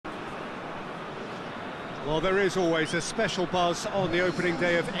Well, there is always a special buzz on the opening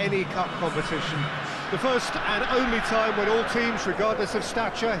day of any cup competition. The first and only time when all teams, regardless of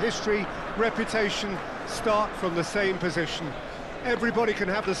stature, history, reputation, start from the same position. Everybody can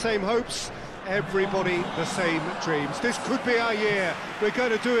have the same hopes, everybody the same dreams. This could be our year. We're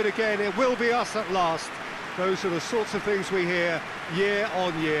going to do it again. It will be us at last. Those are the sorts of things we hear year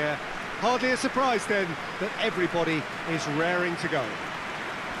on year. Hardly a surprise then that everybody is raring to go.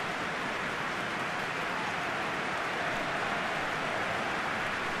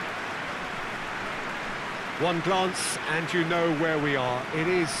 One glance and you know where we are. It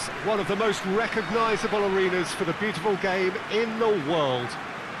is one of the most recognisable arenas for the beautiful game in the world.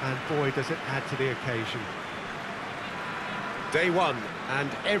 And boy, does it add to the occasion. Day one, and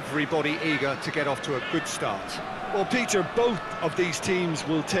everybody eager to get off to a good start. Well, Peter, both of these teams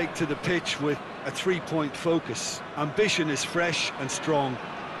will take to the pitch with a three-point focus. Ambition is fresh and strong,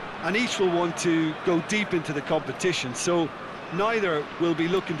 and each will want to go deep into the competition, so neither will be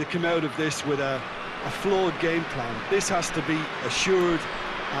looking to come out of this with a flawed game plan. This has to be assured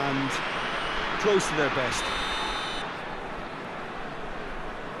and close to their best.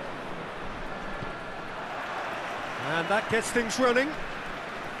 And that gets things running.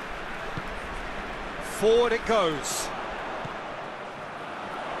 Forward it goes.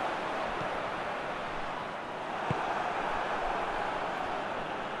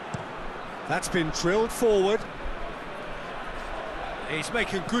 That's been drilled forward. He's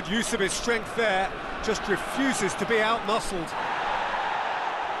making good use of his strength there, just refuses to be out-muscled.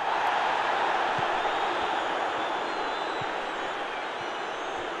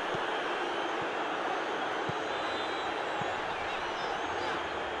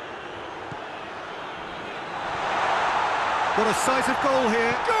 What a sight of goal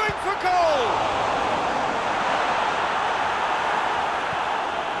here. Going for goal!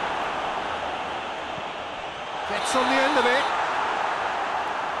 Gets on the end of it.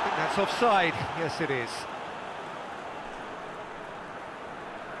 I think that's offside. Yes, it is.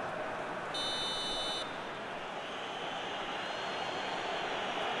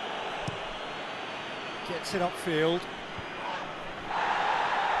 Gets it upfield.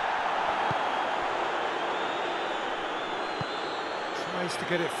 Tries to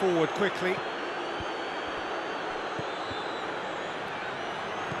get it forward quickly.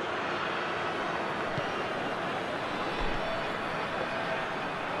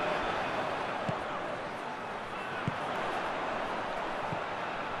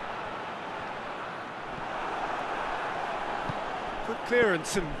 Good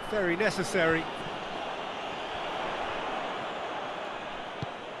clearance and very necessary.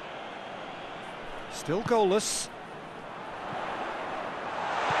 Still goalless.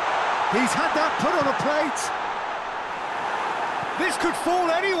 He's had that put on a plate. This could fall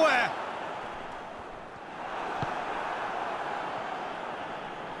anywhere.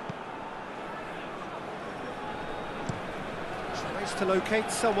 Tries to locate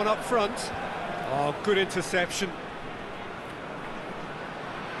someone up front. Oh, good interception.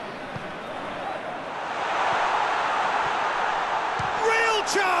 Real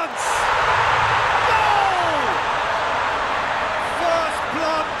chance! Goal! First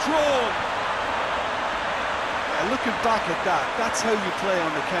blood drawn. Yeah, looking back at that, that's how you play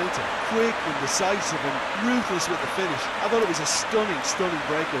on the counter. Quick and decisive and ruthless with the finish. I thought it was a stunning, stunning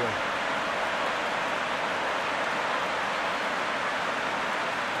breakaway.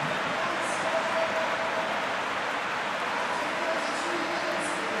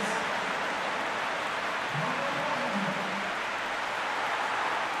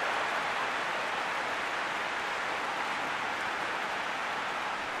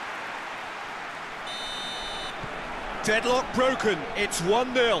 Deadlock broken, it's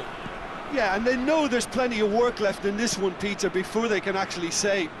 1-0. Yeah, and they know there's plenty of work left in this one, Peter, before they can actually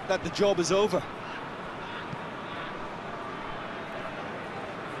say that the job is over.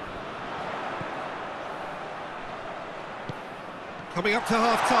 Coming up to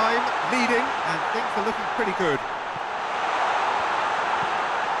half-time, leading, and things are looking pretty good.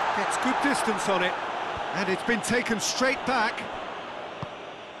 Gets good distance on it, and it's been taken straight back.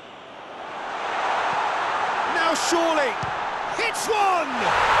 Now surely, hits one!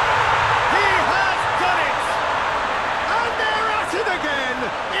 He has done it! And they're at it again,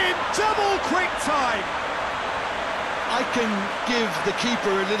 in double quick time! I can give the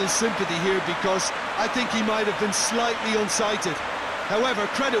keeper a little sympathy here because I think he might have been slightly unsighted. However,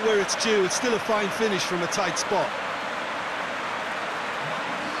 credit where it's due, it's still a fine finish from a tight spot.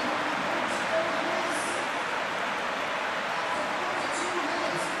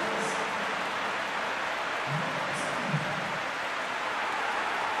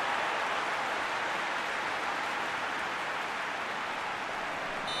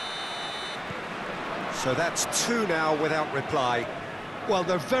 So that's 2 now without reply. Well,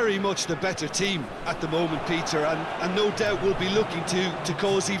 they're very much the better team at the moment, Peter, and no doubt will be looking to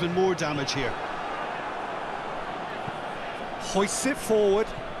cause even more damage here. Hoists it forward.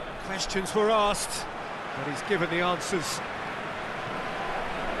 Questions were asked, but he's given the answers.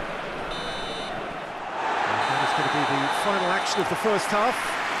 And that is going to be the final action of the first half.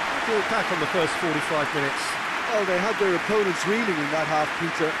 We'll look back on the first 45 minutes. Well, they had their opponents reeling in that half,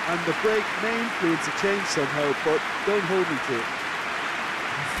 Peter, and the break may influence a change somehow, but don't hold me to it.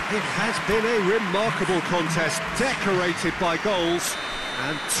 It has been a remarkable contest, decorated by goals,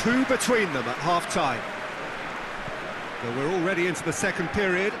 and 2 between them at half-time. But we're already into the second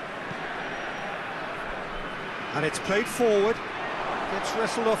period. And it's played forward, gets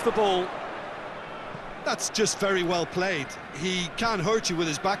wrestled off the ball. That's just very well played. He can't hurt you with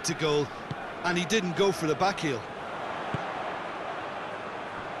his back to goal, and he didn't go for the back heel.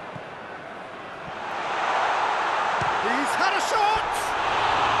 He's had a shot!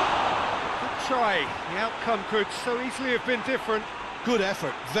 Good try. The outcome could so easily have been different. Good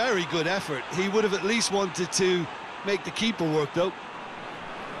effort, very good effort. He would have at least wanted to make the keeper work, though.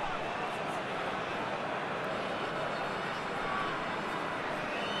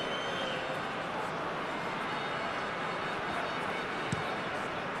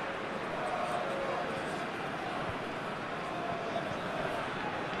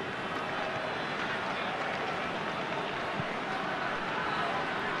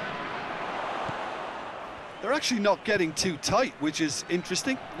 They're actually not getting too tight, which is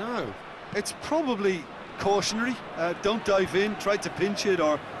interesting. No. It's probably cautionary. Don't dive in, try to pinch it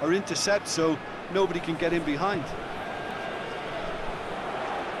or intercept so nobody can get in behind.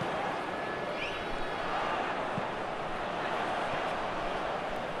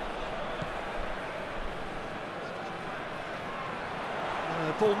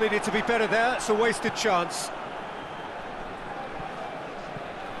 The ball needed to be better there. It's a wasted chance.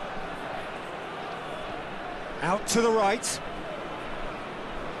 Out to the right.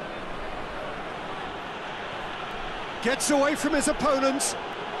 Gets away from his opponent.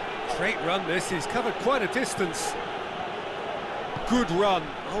 Great run this, he's covered quite a distance. Good run,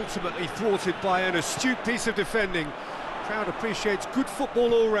 ultimately thwarted by an astute piece of defending. Crowd appreciates good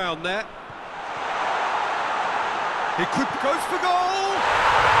football all round there. He could go for goal!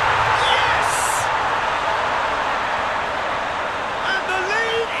 Yes! And the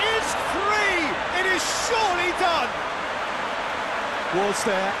lead is 3! It is surely done! Was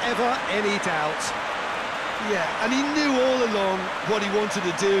there ever any doubt? Yeah, and he knew all along what he wanted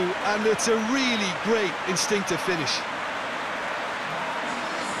to do, and it's a really great instinctive finish.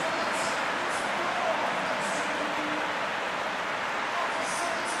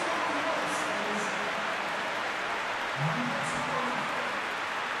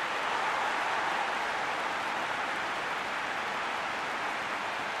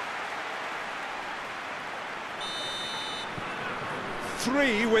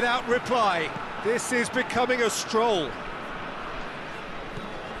 Three without reply. This is becoming a stroll.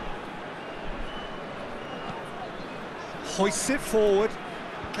 Hoists it forward,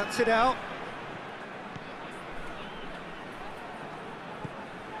 cuts it out.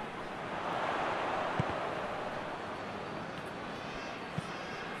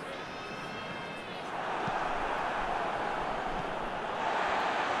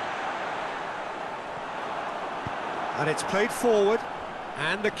 And it's played forward.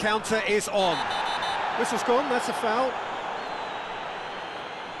 And the counter is on. Whistle's gone, that's a foul.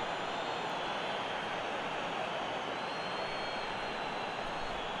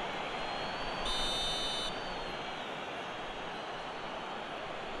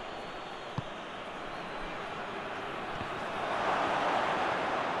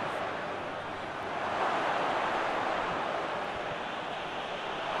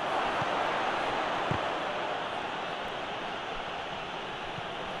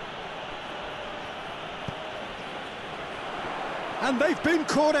 And they've been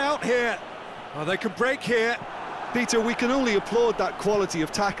caught out here. Oh, they can break here. Peter, we can only applaud that quality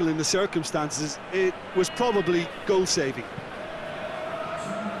of tackle in the circumstances. It was probably goal-saving.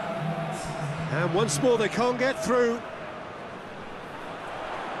 And once more, they can't get through.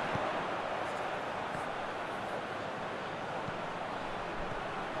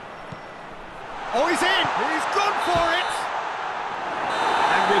 Oh, he's in! He's gone for it!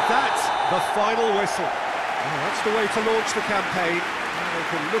 And with that, the final whistle. Oh, that's the way to launch the campaign. Now they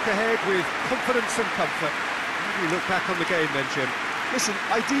can look ahead with confidence and comfort. How do you look back on the game then, Jim? Listen,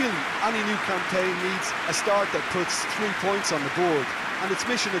 ideally, any new campaign needs a start that puts 3 points on the board, and it's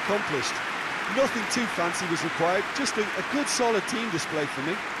mission accomplished. Nothing too fancy was required, just a good solid team display for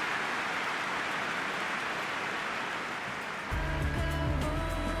me.